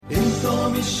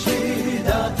intom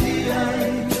ix-xhieda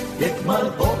tiegħi jekk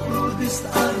mal-poplu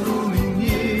tistqarru minn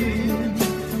jien.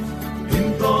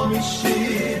 Intom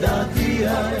ix-xhieda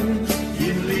tiegħi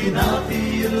jien li nagħti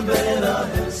l-vera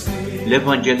ħelsien.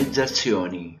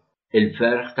 L-Evanġelizzazzjoni,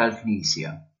 il-Ferħ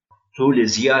tal-Knisja. Tul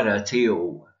iż-żjara tiegħu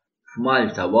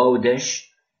f'Malta u Għawdex,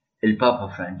 il-Papa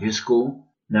Franġisku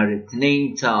nhar it-2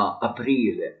 ta'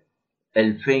 April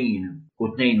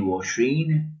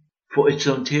 2022 fuq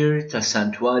it-sontir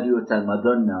tas-Santwarju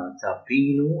tal-Madonna ta'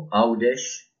 Pinu Għawdex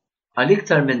għal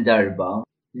iktar minn darba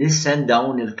nissen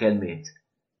dawn il-kelmiet.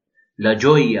 La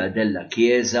gioia della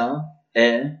Chiesa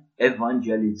è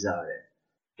evangelizzare.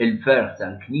 Il-Ferħ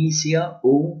tal-Knisja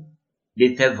u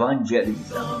li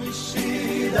tevanġelizza.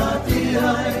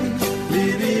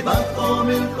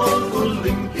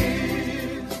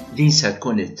 Din se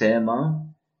tkun it-tema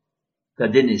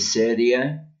ta' din is-serje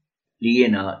li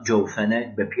jiena ġew fenek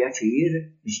bi pjaċir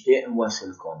nixtieq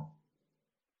nwasilkom.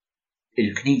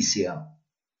 Il-Knisja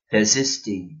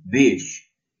teżisti biex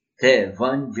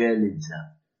tevanġelizza.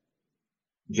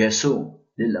 Ġesu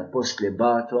lill-Apostli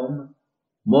bagħthom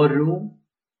morru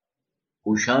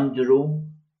u xandru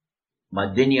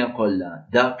mad-dinja kollha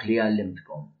dak li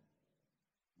għallimtkom.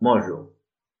 Morru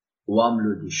u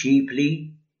għamlu dixxipli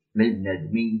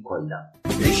mill-bnedmin kollha.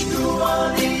 Ixtru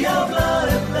għalija bla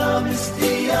ebda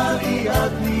mistija li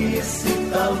għadni s-sitt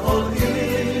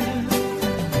tal-ħolqien.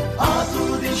 Għatu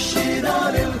dixxina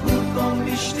lil-ħudkom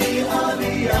nixtieqa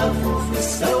li għalfu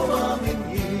fis-sewwa minn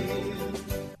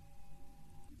jien.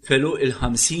 Felu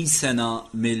il-50 sena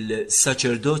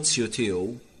mill-saċerdozzju tiegħu,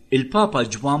 il-Papa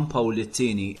Ġwan Pawl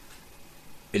II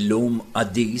illum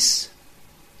qaddis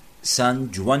San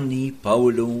Giovanni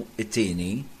Paolo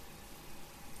II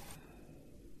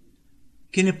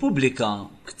kien ippubblika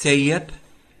ktejjeb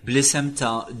bl-isem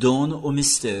ta' Don u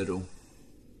Misteru.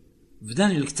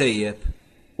 F'dan il-ktejjeb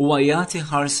huwa jagħti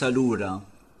ħarsa lura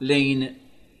lejn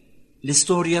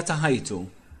l-istorja ta' ħajtu,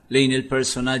 lejn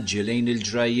il-personaġġi, lejn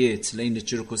il-ġrajiet, lejn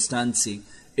iċ-ċirkustanzi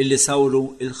illi sawru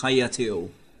il-ħajja tiegħu.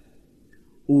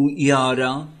 U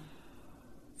jara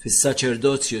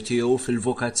fis-saċerdozzju tiegħu,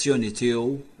 fil-vokazzjoni tiegħu,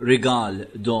 rigal,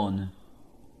 don,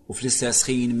 u fl-istess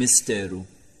ħin misteru.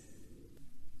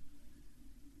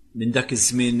 Minn dak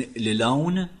iż-żmien li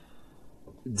hawn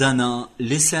dana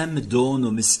l-isem don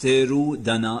u misteru,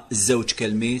 dana ż-żewġ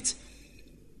kelmiet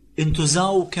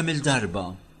intużaw kemm il-darba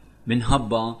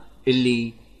minħabba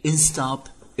illi instab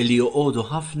illi joqogħdu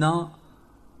ħafna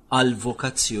għal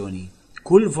vokazzjoni.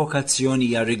 Kull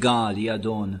vokazzjoni hija rigal, hija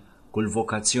don, kull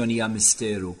vokazzjoni hija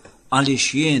misteru,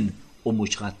 għaliex jien u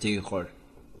mhux ħadd ieħor.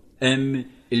 Hemm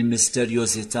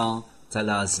il-misterjożità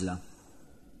tal-għażla.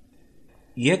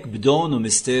 Jekk b'don u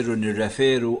misteru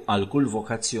nirreferu għal kull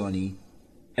vokazzjoni,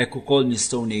 hekk ukoll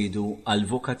nistgħu ngħidu għal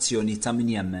vokazzjoni ta'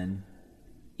 min jemmen.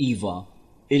 Iva,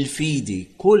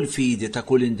 il-fidi, kull fidi ta'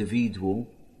 kull individwu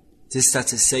tista'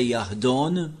 tissejjaħ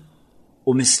don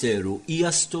u misteru,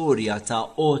 hija storja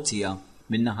ta' għotja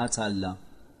min-naħa t'Alla.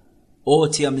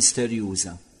 Għotja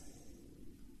misterjuża.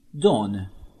 Don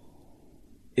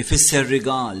ifisser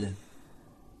rigal,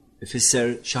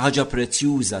 ifisser xi ħaġa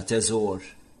prezzjuża,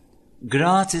 teżor,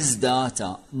 gratis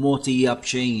data mogħtija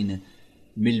b'xejn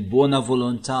mill-bona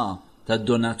volontà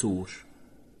tad-donatur.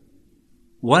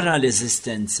 Wara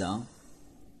l-eżistenza,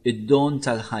 id-don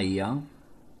tal-ħajja,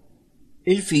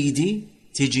 il-fidi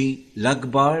tiġi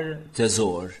l-akbar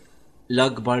teżor,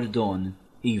 l-akbar don.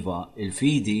 Iva,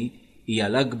 il-fidi hija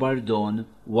l-akbar don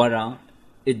wara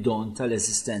id-don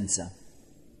tal-eżistenza.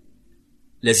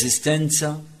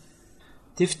 L-eżistenza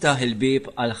tiftaħ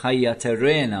il-bieb għal ħajja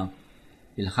terrena,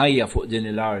 il-ħajja fuq din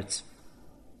l-art.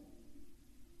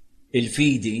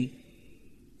 Il-fidi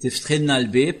tiftħilna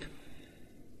l-bieb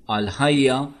għal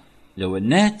ħajja l-ewwel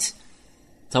nett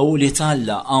ta' li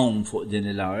Alla hawn fuq din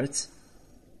l-art,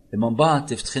 imma mbagħad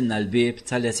tiftħilna l-bieb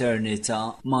tal-eternità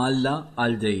ma' Alla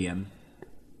għal dejjem.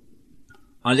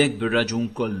 Għalhekk bir-raġun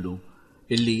kollu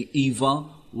illi iva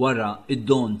wara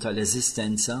id-don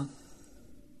tal-eżistenza,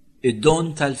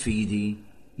 id-don tal-fidi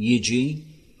jiġi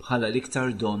bħala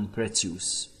l-iktar don prezzjuż.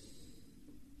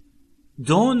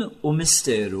 Don u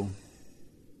misteru,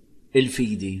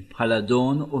 il-fidi bħala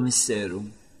don u misteru.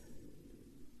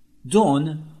 Don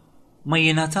ma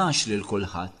jingħatax lil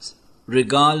kulħadd,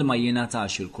 rigal ma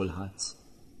jingħatax lil kulħadd.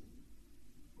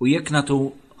 U jekk nagħtu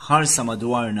ħarsa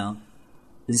madwarna,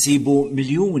 nsibu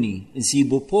miljuni,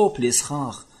 nsibu popli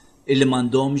sħaħ illi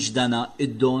m'għandhomx dana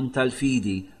id-don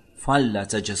tal-fidi falla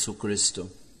ta' Ġesu Kristu.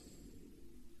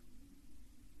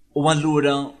 U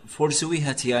allura forsi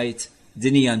wieħed jgħid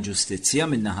din hija ġustizzja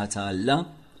min-naħa ta' Alla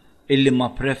illi ma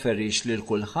preferix lil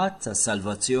kulħadd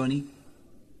tas-salvazzjoni.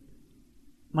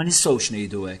 Ma nistgħux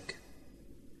ngħidu hekk.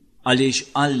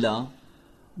 Għaliex Alla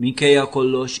minkejja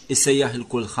kollox isejjaħ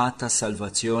il-kulħadd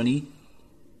tas-salvazzjoni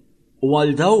u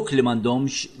għal dawk li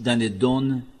m'għandhomx dan id-don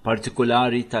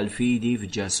partikulari tal-fidi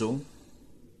f'Ġesu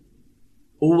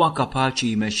huwa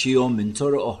kapaċi jmexxihom minn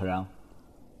toroq oħra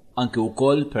anke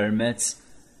wkoll permezz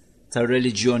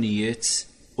tar-reliġjonijiet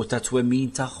u tat-twemmin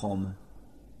tagħhom.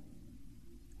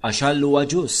 Għax Alla huwa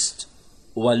ġust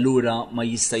u allura ma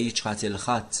jista' jiġħad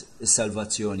il-ħadd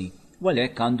is-salvazzjoni u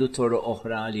għalhekk għandu toroq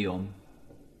oħra għalihom.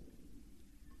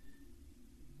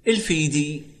 Il-fidi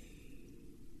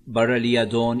barra li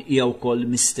don hija wkoll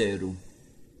misteru.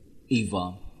 Iva,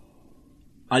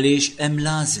 għaliex hemm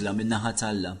l-għażla min-naħa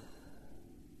t'Alla.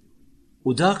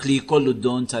 U dak li jkollu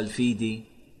d-don tal-fidi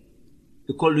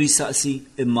ikollu jisaqsi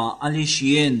imma għaliex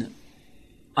jien,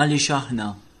 għaliex aħna,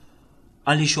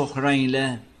 għaliex oħrajn le,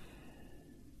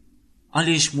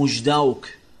 għaliex mhux dawk,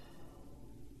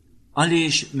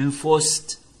 għaliex minn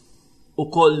fost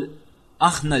ukoll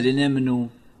aħna li nemnu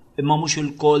imma mhux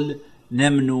il-koll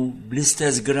nemnu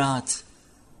bl-istess grad.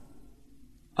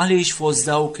 Għaliex fost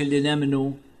dawk li nemnu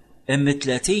hemm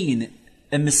 30,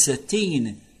 hemm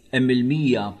 60, hemm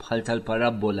 100 bħal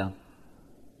tal-parabola.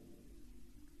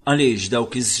 Għaliex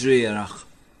dawk iż-żrieraħ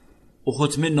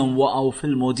uħud minnhom waqgħu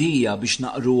fil-modija biex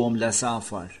naqruhom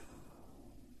l-asafar.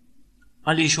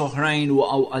 Għaliex oħrajn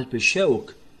waqgħu qalb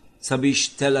ix-xewk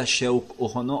sabiex tela x-xewk u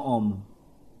ħonoqhom.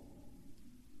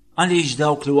 Għaliex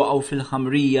dawk li waqgħu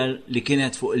fil-ħamrija li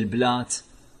kienet fuq il-blat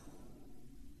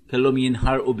kellhom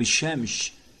jinħarqu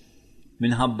bix-xemx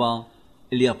minħabba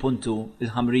li appuntu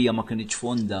il-ħamrija ma kienx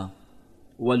fonda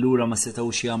u allura ma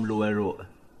setgħux jagħmlu għeruq.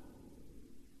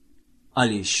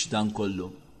 Għaliex dan kollu?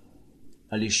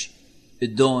 Għaliex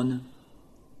id-don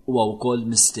huwa wkoll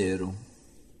misteru.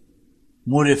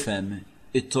 Mur ifhem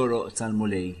it-toroq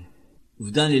tal-mulej.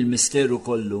 F'dan il-misteru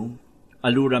kollu,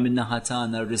 allura min-naħa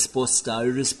tagħna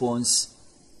ir-rispons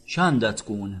x'għandha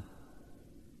tkun?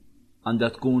 Għandha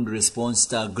tkun rispons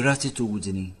ta'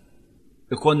 gratitudni.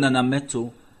 Ikonna nammettu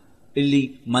illi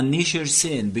m'għandniex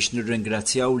irsien biex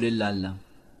nirringrazzjaw lil Alla.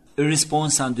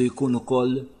 Ir-rispons għandu jkun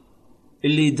ukoll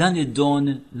illi dan id-don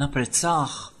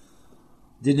napprezzah,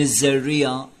 din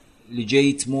iż-żerrija li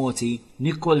ġejt moti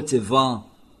nikkoltiva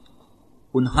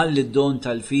u nħalli d-don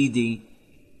tal-fidi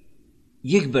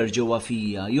jikber ġewwa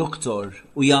fija, joktor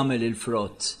u jagħmel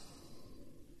il-frott.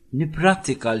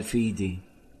 Nipprattika l-fidi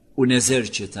u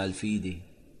neżerċita l-fidi.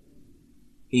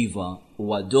 Iva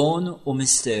huwa don u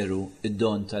misteru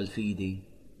id-don tal-fidi.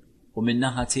 U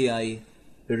min-naħa tiegħi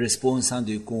ir-rispons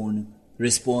għandu jkun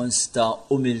rispons ta'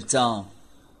 umiltà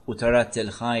u ta' ratti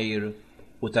l-ħajr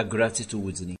u ta'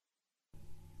 gratitudni.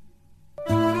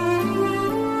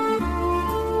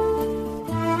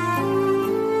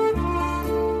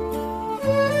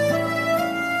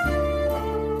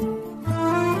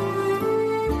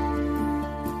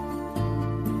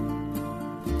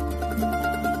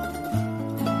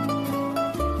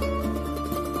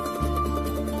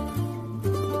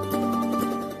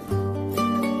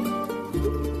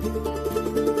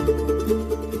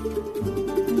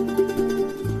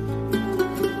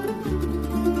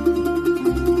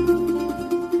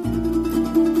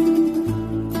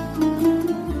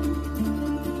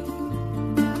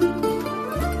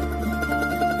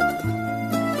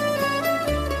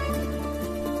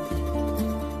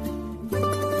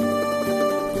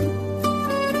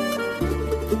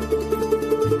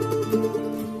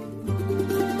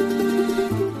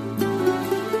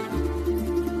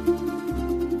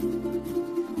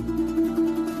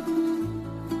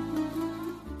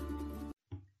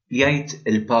 Jgħid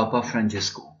il-Papa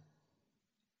Franġisku.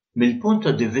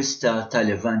 Mill-punto di vista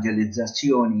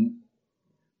tal-Evanġelizzazzjoni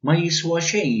ma jiswa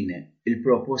xejn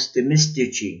il-proposti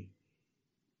mistiċi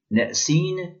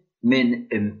neqsin minn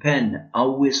impenn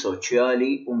qawwi soċjali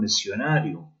u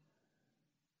missjonarju.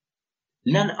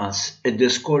 Lanqas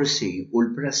id-diskorsi u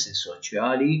l-prassi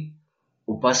soċjali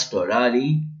u pastorali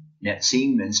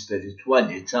neqsin minn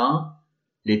spiritwalità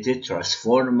li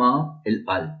titrasforma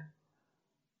il-qalb.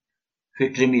 Fi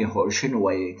kliem ieħor x'inhu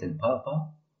jgħid il-Papa?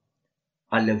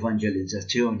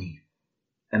 Għall-evanġelizzazzjoni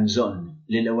hemm bżonn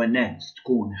li l-ewwel nett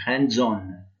tkun hands-on.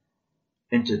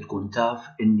 Inti tkun taf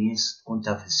in-nies, tkun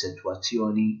taf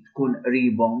is-sitwazzjoni, tkun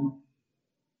qribhom.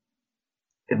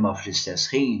 Imma fl-istess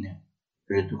ħin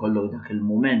irid ikollok dak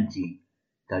il-mumenti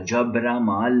ta' ġabra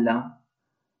ma' Alla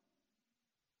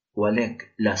u għalhekk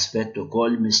l-aspett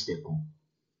ukoll mistiku.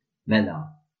 Mela,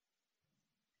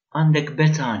 għandek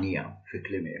Betanja fi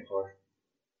kliem ieħor.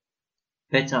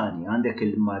 Betanja għandek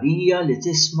il-Marija li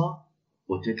tisma'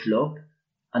 u titlob,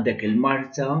 għandek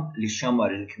il-Marta li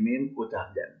xamar il-kmiem u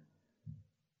taħdem.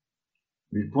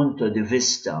 mill-punto di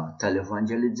vista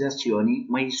tal-evanġelizzazzjoni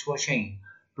ma jiswa xejn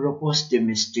proposti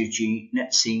mistiċi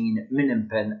neqsin minn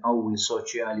impenn qawwi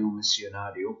soċjali u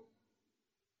missjonarju.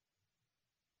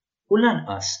 U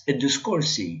lanqas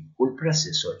id-diskorsi u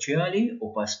l-prassi soċjali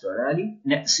u pastorali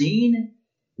neqsin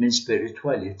minn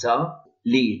spiritwalità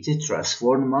li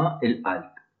titrasforma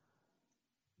l-qalb.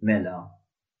 Mela,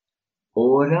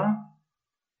 ora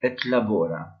et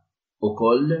labora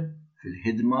ukoll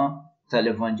fil-ħidma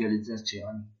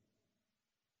tal-evanġelizzazzjoni.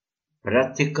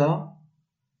 Prattika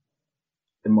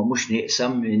imma mhux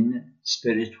nieqsam minn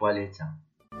spiritwalità.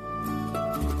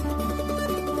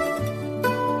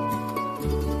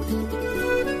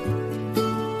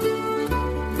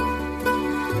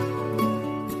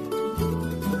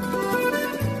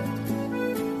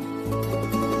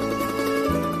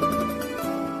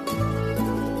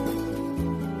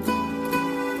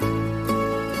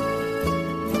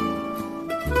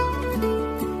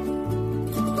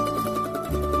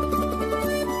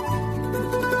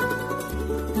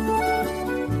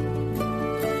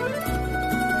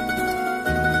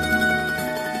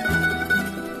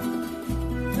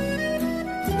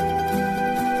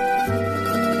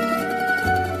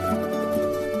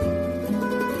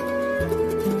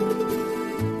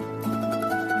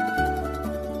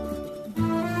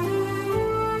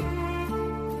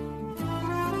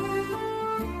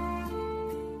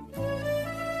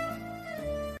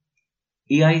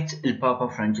 Jgħid il-Papa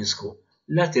Franġisku,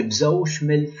 la tibżgħux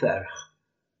mill-ferħ.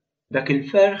 Dak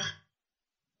il-ferħ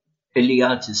illi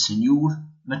jagħti s-Sinjur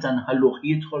meta nħalluh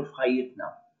jidħol f'ħajjitna.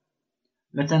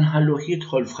 Meta nħalluh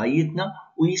jidħol f'ħajjitna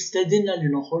u jistedinna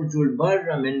li noħorġu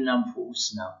l-barra minna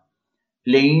nfusna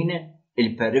lejn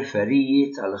il-periferiji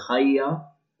tal-ħajja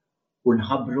u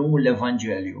nħabbru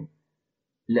l-Evanġelju.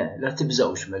 Le, la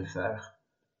tibżgħux mill-ferħ.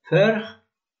 Ferħ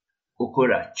u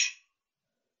kuraġġ.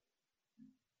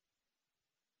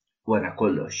 Wara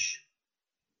kollox,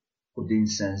 u din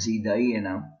se nżida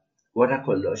jiena, wara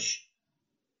kollox,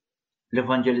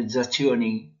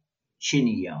 l-evanġelizzazzjoni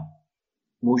x'inhija?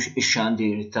 Mhux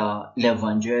ix-xandir ta'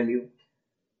 l-Evanġelju?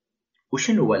 U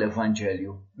x'inhuwa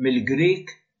l-Evanġelju?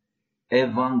 Mill-Grik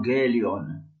evangelion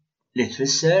li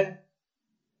tfisser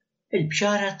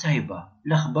il-bxara tajba,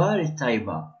 l-aħbar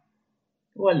tajba.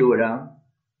 U allura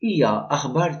hija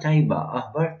aħbar tajba,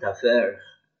 aħbar ta' ferħ.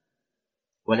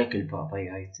 Walek il-Papa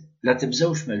jgħid, la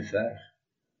tibżgħux mill-ferħ.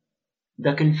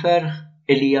 Dak il-ferħ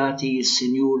li jagħti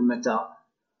s-Sinjur meta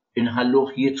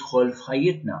inħalluh jidħol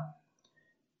f'ħajjitna.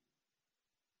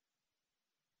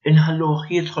 Inħalluh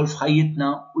jidħol f'ħajjitna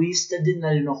u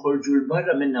jistedinna li noħorġu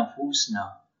l-barra minn nfusna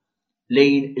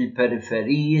lejn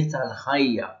il-periferiji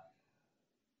tal-ħajja.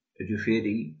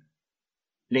 Ġifieri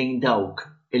lejn dawk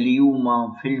li huma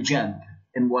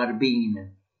fil-ġenb imwarbin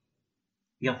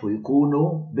jafu jkunu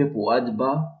bibu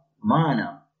għadba magħna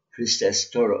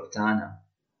fl-istess toroq tagħna.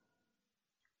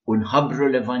 U nħabbru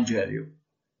l-Evanġelju.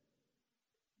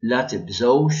 La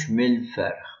tibżgħux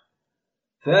mill-ferħ.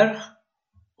 Ferħ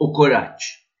u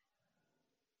kuraġġ.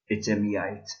 Itemm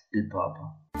jgħid il-Papa.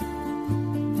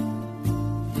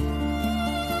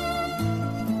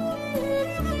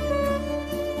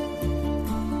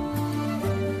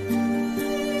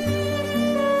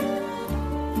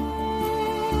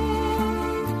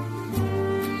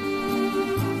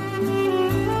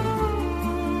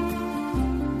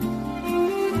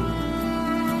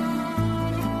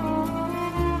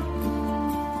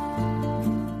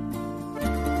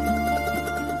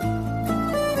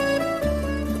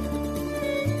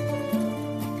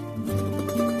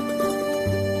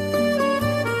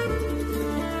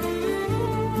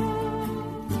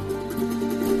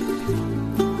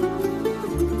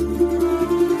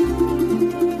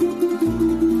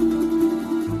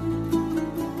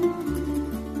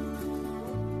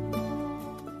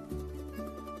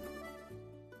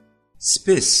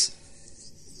 Spiss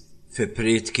fi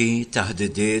pritki,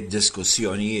 taħdidiet,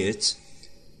 diskussjonijiet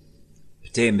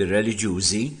b'temi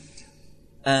reliġjużi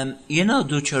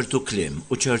jingħaddu ċertu kliem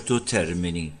u ċertu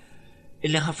termini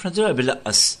illi ħafna drabi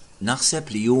laqqas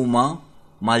naħseb li huma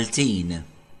Maltin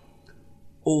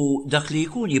u dak li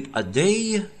jkun jibqa'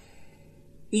 dej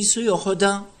qisu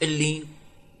joħodha illi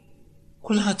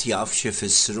kulħadd jaf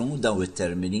x'ifissru dawn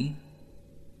it-termini.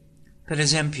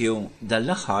 Pereżempju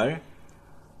dal-aħħar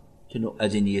kienu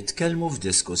qegħdin jitkellmu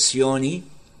f'diskussjoni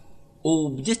u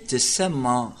bdiet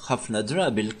tissemma ħafna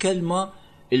drabi l-kelma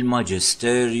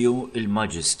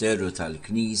il-Maġisterju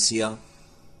tal-Knisja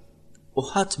u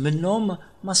ħadd minnhom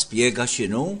ma spjega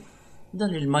x'inhu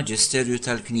dan il-Maġisterju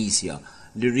tal-Knisja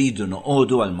li rridu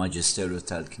noqogħdu għall-Maġisterju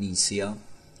tal-Knisja.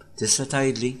 Tista'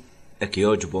 tgħidli hekk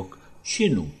jogħġbok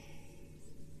x'inhu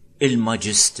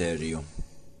il-Maġisterju?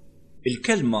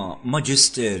 Il-kelma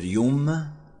magisterium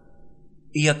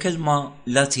hija kelma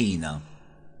Latina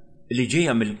li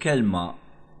ġejja mill-kelma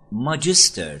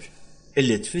magister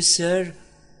illi tfisser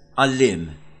għallim,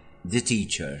 the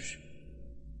teacher.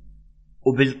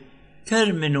 U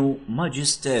bil-terminu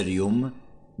magisterium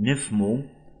nifmu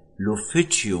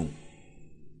l-uffiċċju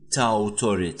ta'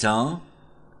 awtorità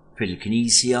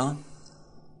fil-Knisja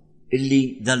illi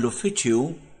dan l-uffiċċju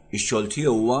ix-xogħol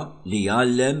tiegħu huwa li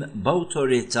jgħallem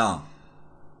b'awtorità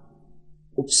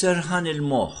u b'serħan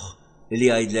il-moħħ li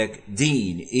jgħidlek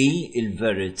din hi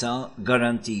l-verità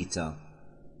garantita.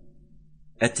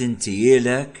 Qed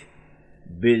intielek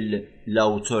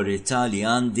bil-awtorità li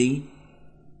għandi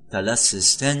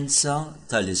tal-assistenza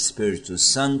tal-Ispirtu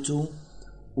Santu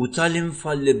u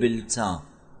tal-infallibilità,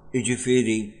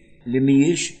 jiġifieri li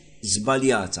mhijiex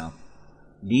żbaljata,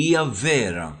 li hija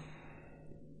vera.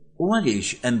 U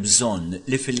għaliex hemm bżonn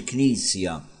li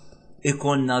fil-Knisja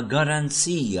ikonna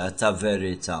garanzija ta'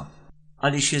 verità?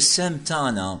 Għaliex is-sem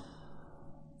tagħna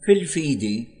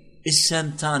fil-fidi,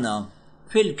 is-sem tagħna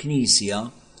fil-Knisja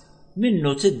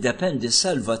minnu tiddependi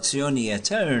s-salvazzjoni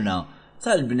eterna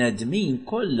tal-bnedmin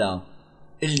kollha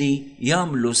illi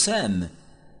jagħmlu sem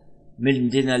minn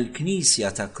din il-Knisja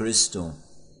ta' Kristu.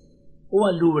 U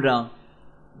allura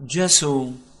Ġesu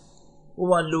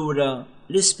u allura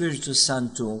l-Ispirtu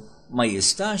Santu ma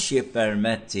jistax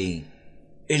jippermetti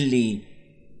illi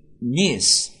nies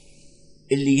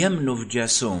illi jemnu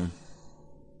f'Ġesu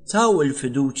taw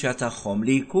il-fiduċja tagħhom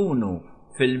li jkunu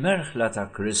fil-merħla ta'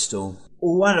 Kristu u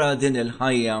wara din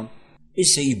il-ħajja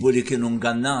isibu li kienu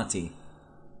ngannati,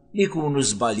 li jkunu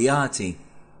żbaljati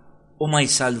u ma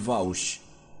jsalvawx.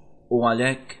 U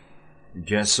għalhekk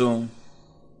Ġesu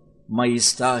ma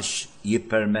jistax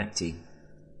jippermetti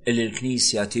illi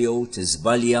l-Knisja tiegħu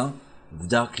tiżbalja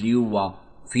f'dak li huwa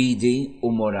fidi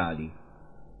u morali.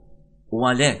 U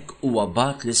għalhekk huwa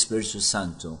bagħat l-Ispirtu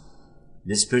Santu.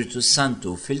 L-Ispirtu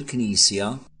Santu fil-Knisja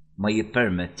ma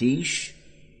jippermettix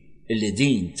illi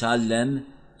din tgħallem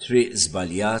triq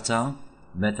żbaljata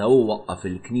meta hu waqqaf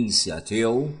il-Knisja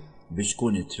tiegħu biex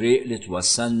tkun it-triq li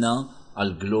twassalna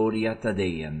għall-glorja ta'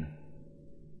 dejjem.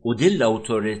 U din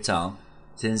l-awtorità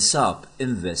tinsab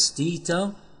investita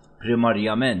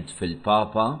primarjament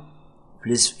fil-Papa,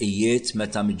 fl-isqfijiet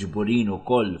meta miġburin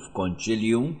ukoll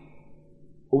f'konċilju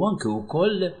u anke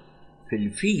wkoll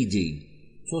fil-fidi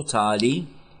totali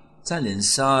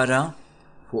tal-insara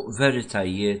fuq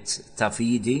veritajiet ta'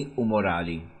 fidi u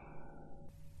morali.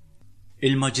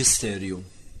 Il-Maġisterju.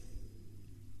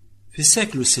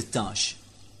 Fis-seklu 16,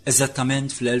 eżattament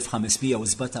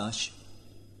fl-1517,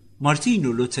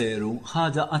 Martinu Luteru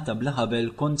ħada qatta bla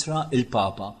ħabel kontra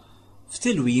il-Papa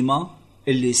f'tilwima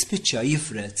illi spiċċa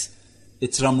jifret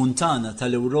it-tramuntana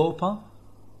tal-Ewropa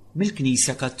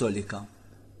mill-Knisja Kattolika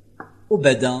u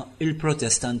beda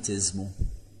il-Protestantiżmu.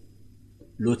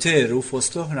 Luteru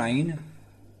fost oħrajn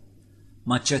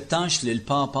maċċettax li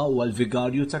l-Papa huwa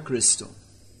l-Vigarju ta' Kristu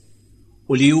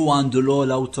u li huwa għandu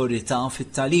l-awtorità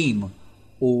fit-talim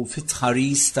u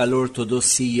fit-tħaris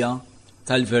tal-Ortodossija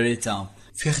tal-verità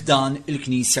fih dan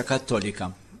il-Knisja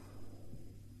Kattolika.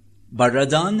 Barra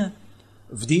dan,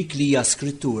 f'dik li hija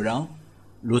skrittura,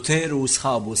 Luteru u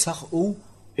sħabu saħqu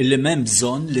illi m'hemm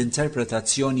bżonn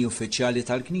l-interpretazzjoni uffiċjali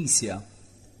tal-Knisja,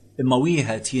 imma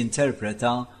wieħed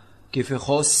jinterpreta kif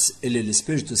iħoss illi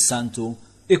l-Ispirtu Santu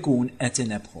ikun qed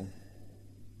inebħu.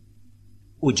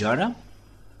 U ġara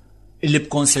illi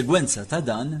b'konsegwenza ta'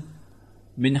 dan,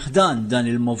 minn ħdan dan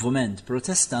il-moviment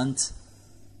Protestant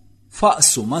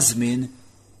faqsu ma' żmien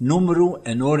numru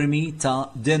enormi ta'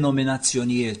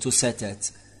 denominazzjonijiet u setet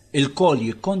il-koll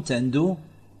jikkontendu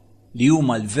li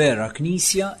huma l-vera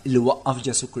Knisja li waqqaf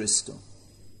Ġesu Kristu.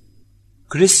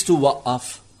 Kristu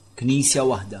waqqaf Knisja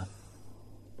waħda.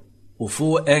 U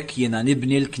fuq hekk jiena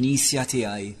nibni l-Knisja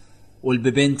tiegħi u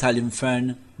l-bibien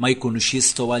tal-infern ma jkunux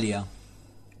jistgħu għaliha.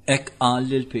 Hekk qal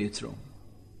lil Petru.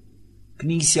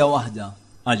 Knisja waħda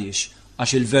għaliex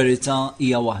għax il-verità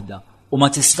hija waħda u ma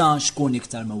tistax tkun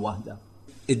iktar minn waħda.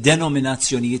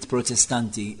 Id-denominazzjonijiet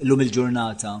protestanti llum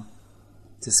il-ġurnata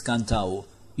tiskantaw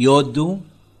jgħoddu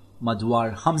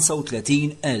madwar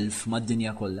 35,000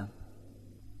 mad-dinja kollha.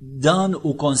 Dan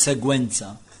u konsegwenza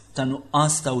ta'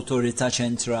 nuqqas ta' awtorità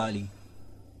ċentrali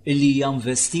illi hija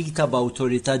investita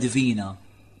b'awtorità divina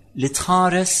li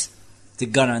tħares,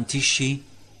 tiggarantixxi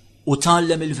u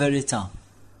tgħallem il-verità.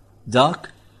 Dak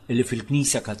illi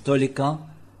fil-Knisja Kattolika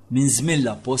minn żmien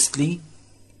l-Apostli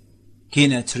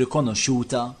kienet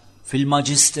rikonoxxuta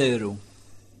fil-Maġisteru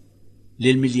li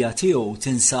l-milja tiegħu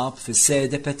tinsab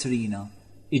fis-sede Petrina,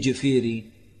 jiġifieri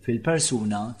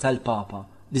fil-persuna tal-Papa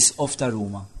l-Isqof ta'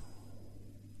 Ruma.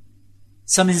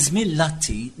 Sa minn żmien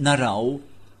l-atti naraw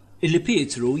illi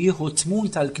Pietru jieħu tmur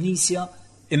tal-Knisja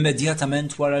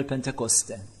immedjatament wara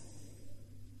l-Pentekoste.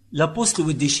 L-Apostlu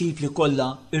u d-dixxipli kollha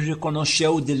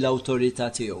irrikonoxxew din l-awtorità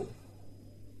tiegħu.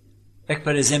 Hekk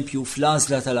pereżempju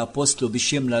fl-għażla tal-Apostlu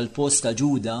biex jimla l-post ta'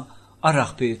 Ġuda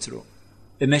araħ Pietru,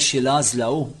 imexxi l-għażla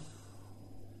hu.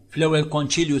 Fl-ewwel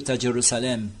konċilju ta'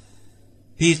 Ġerusalemm,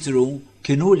 Pietru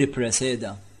kien hu li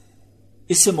preseda.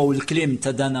 Isimgħu l-kliem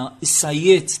ta' dana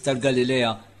is-sajjiet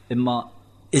tal-Galilea imma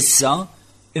issa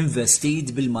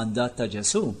investit bil-mandat ta'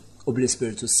 Ġesu u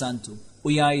bl-Ispirtu Santu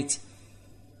u jgħid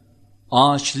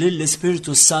għax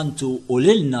lill-Ispirtu Santu u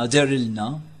lilna derilna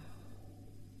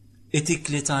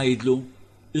itik li tgħidlu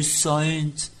issa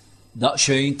int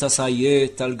daqsxejn ta'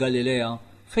 sajjiet tal-Galilea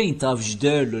fejn taf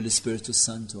x'derlu l-Ispirtu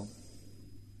Santu.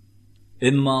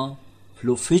 Imma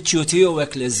fl-uffiċċju tiegħu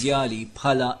ekleżjali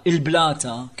bħala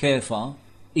il-blata Kefa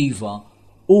Iva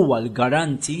huwa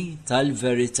l-garanti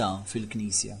tal-verità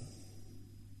fil-Knisja.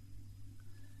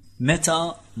 Meta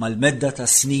mal-medda ta'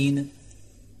 snin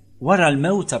wara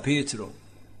l-mewt ta' Pietru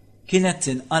kienet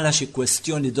tinqala xi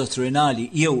kwestjoni dottrinali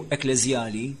jew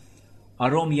ekleżjali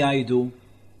għarhom jgħidu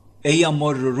ejja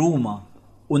mmorru Ruma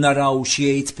u naraw xi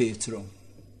jgħid Pietru.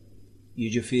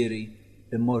 Jiġifieri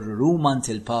immorru Ruma ant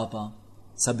il-Papa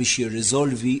sabiex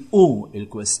jirriżolvi hu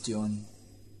il-kwestjoni.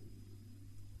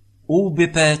 Ubi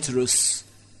Petrus,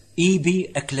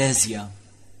 ibi Ekleżja,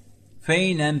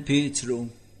 fejn hemm Pietru,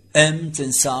 hemm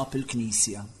tinsab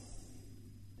il-Knisja.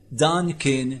 Dan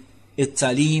kien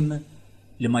it-talim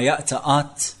li ma jaqta'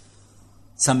 qatt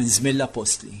sa minn żmien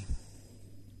l-Apostli.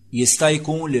 Jista'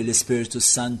 jkun li l-Ispirtu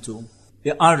Santu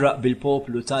iqarraq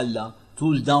bil-poplu Alla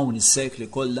tul dawn is-sekli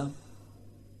kollha?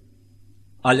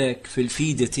 Għalhekk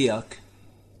fil-fidi tiegħek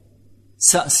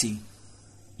saqsi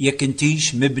jekk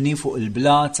intix mibni fuq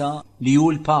il-blata li hu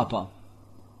l-Papa,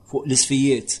 fuq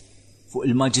l-isfijiet, fuq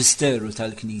il-Maġisteru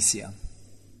tal-Knisja.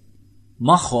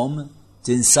 Magħhom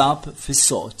tinsab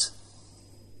fis-sod.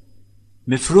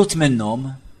 Mifrut minnhom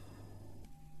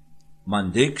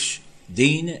m'għandekx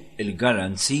din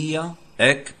il-garanzija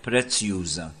hekk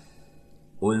prezzjuża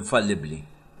u infallibbli.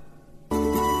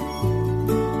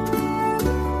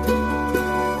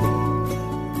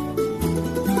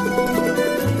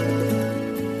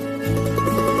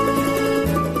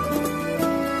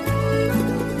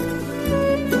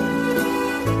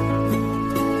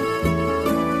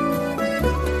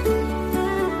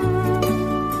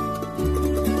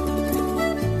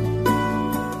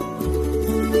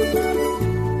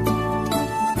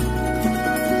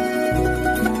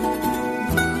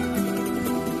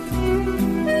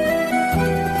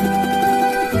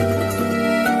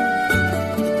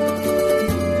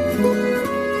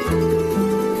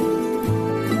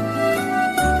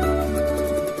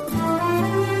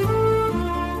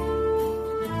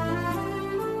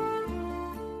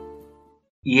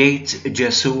 Jgħid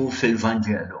Ġesu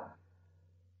fil-Vanġelu.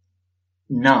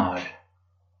 Nar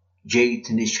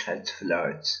ġejt nixħet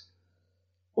fl-art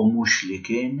u mhux li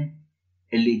kien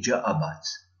illi ġa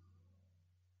qabad.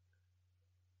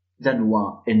 Dan huwa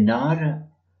n-nar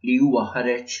li huwa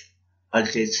ħareġ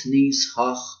għal 3 snin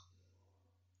sħaħ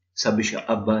sabiex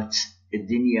iqabbad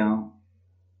id-dinja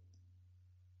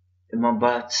imma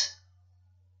mbagħad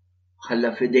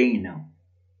ħalla f'idejna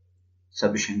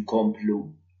sabiex inkomplu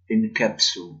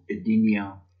inkebsu id-dinja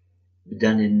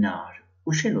b'dan in-nar.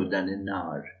 U x'inhu dan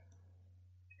in-nar?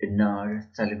 In-nar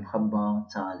tal-imħabba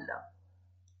ta' Alla.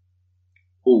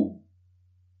 U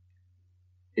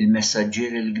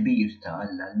il-messaġġier il-kbir ta'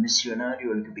 Alla,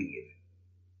 il-missjonarju l-kbir,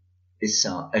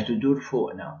 issa qed idur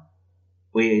fuqna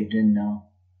u jgħidilna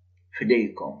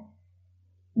f'idejkom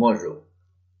morru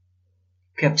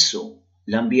kebsu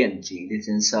l-ambjenti li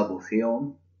tinsabu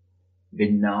fihom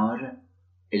bin-nar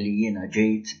illi jiena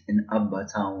ġejt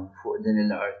inqabbad hawn fuq din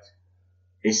l-art.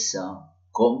 Issa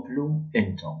komplu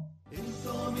intom.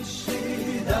 Intom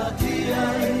ix-xhieda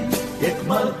tiegħi jekk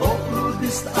mal-poplu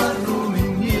tistqarru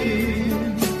minn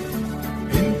jien.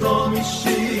 Intom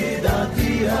ix-xhieda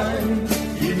tiegħi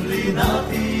jien li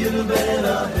nagħti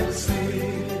l-vera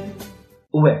ħelsien.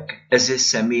 U hekk eżis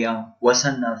semija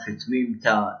wasalna fit-tmiem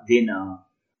ta' dina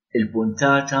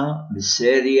il-puntata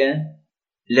mis-serje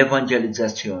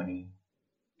L-Evanġelizzazzjoni,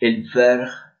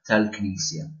 il-Ferħ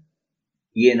tal-Knisja.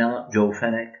 Jiena ġew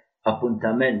fenek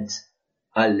appuntament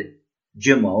għal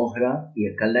ġimgħa oħra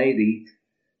jekk Alla jrid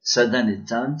sa dan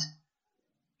it-tant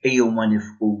ejjew ma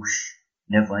nifqux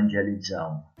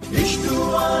nevanġelizzaw. Ixtu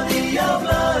għalija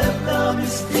bla ebda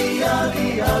mistija li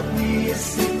għadni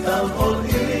s-sitta l-ħolqien.